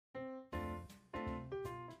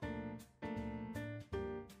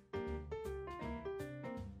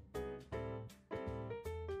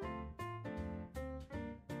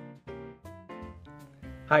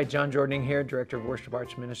Hi, John Jordaning here, Director of Worship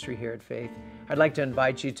Arts Ministry here at Faith. I'd like to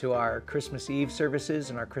invite you to our Christmas Eve services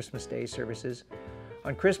and our Christmas Day services.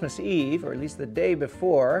 On Christmas Eve, or at least the day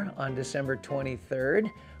before, on December 23rd,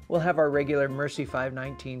 we'll have our regular Mercy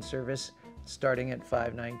 519 service starting at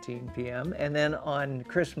 5:19 p.m. And then on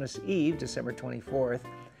Christmas Eve, December 24th,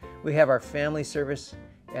 we have our family service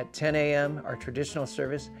at 10 a.m., our traditional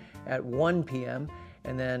service at 1 p.m.,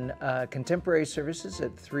 and then contemporary services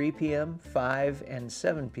at 3 p.m., 5 and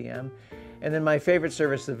 7 p.m. And then my favorite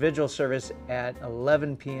service, the vigil service at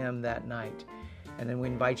 11 p.m. that night. And then we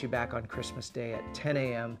invite you back on Christmas Day at 10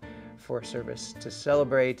 a.m. for a service to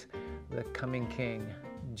celebrate the coming King,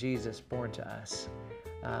 Jesus born to us.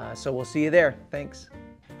 So we'll see you there. Thanks.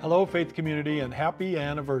 Hello, Faith Community, and happy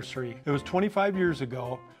anniversary. It was 25 years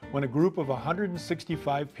ago when a group of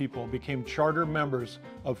 165 people became charter members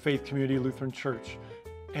of Faith Community Lutheran Church.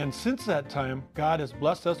 And since that time, God has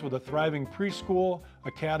blessed us with a thriving preschool,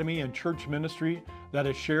 academy, and church ministry that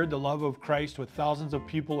has shared the love of Christ with thousands of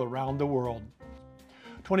people around the world.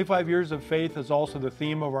 25 years of faith is also the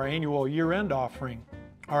theme of our annual year-end offering.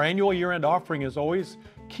 Our annual year-end offering is always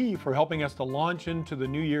key for helping us to launch into the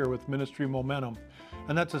new year with ministry momentum.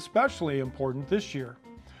 And that's especially important this year.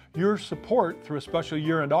 Your support through a special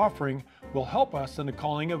year-end offering will help us in the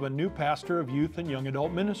calling of a new pastor of youth and young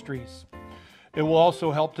adult ministries. It will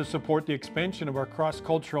also help to support the expansion of our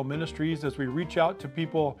cross-cultural ministries as we reach out to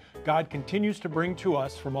people God continues to bring to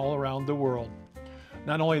us from all around the world.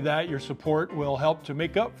 Not only that, your support will help to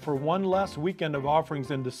make up for one less weekend of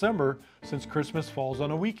offerings in December since Christmas falls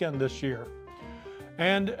on a weekend this year.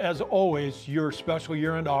 And as always, your special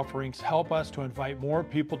year-end offerings help us to invite more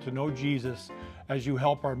people to know Jesus as you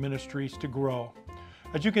help our ministries to grow.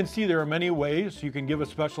 As you can see, there are many ways you can give a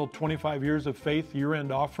special 25 Years of Faith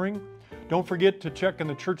year-end offering. Don't forget to check in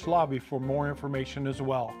the church lobby for more information as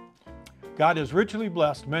well. God has richly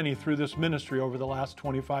blessed many through this ministry over the last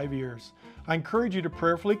 25 years. I encourage you to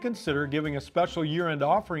prayerfully consider giving a special year-end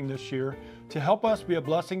offering this year to help us be a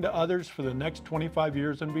blessing to others for the next 25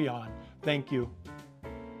 years and beyond. Thank you.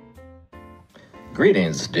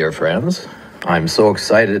 Greetings, dear friends. I'm so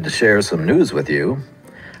excited to share some news with you.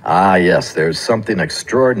 Yes, there's something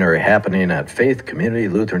extraordinary happening at Faith Community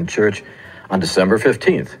Lutheran Church on December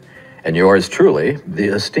 15th. And yours truly, the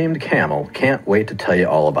esteemed Camel, can't wait to tell you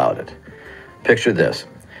all about it. Picture this.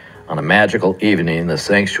 On a magical evening, the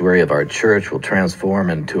sanctuary of our church will transform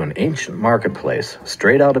into an ancient marketplace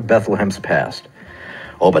straight out of Bethlehem's past.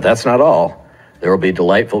 Oh, but that's not all. There will be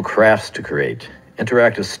delightful crafts to create,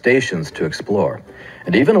 interactive stations to explore,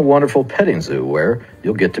 and even a wonderful petting zoo where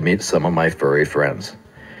you'll get to meet some of my furry friends.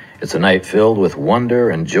 It's a night filled with wonder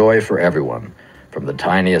and joy for everyone, from the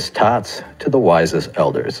tiniest tots to the wisest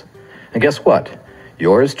elders. And guess what?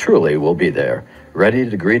 Yours truly will be there, ready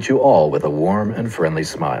to greet you all with a warm and friendly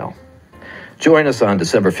smile. Join us on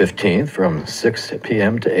December 15th from 6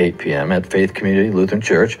 p.m. to 8 p.m. at Faith Community Lutheran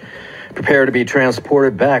Church. Prepare to be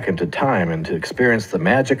transported back into time and to experience the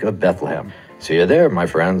magic of Bethlehem. See you there, my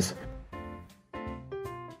friends.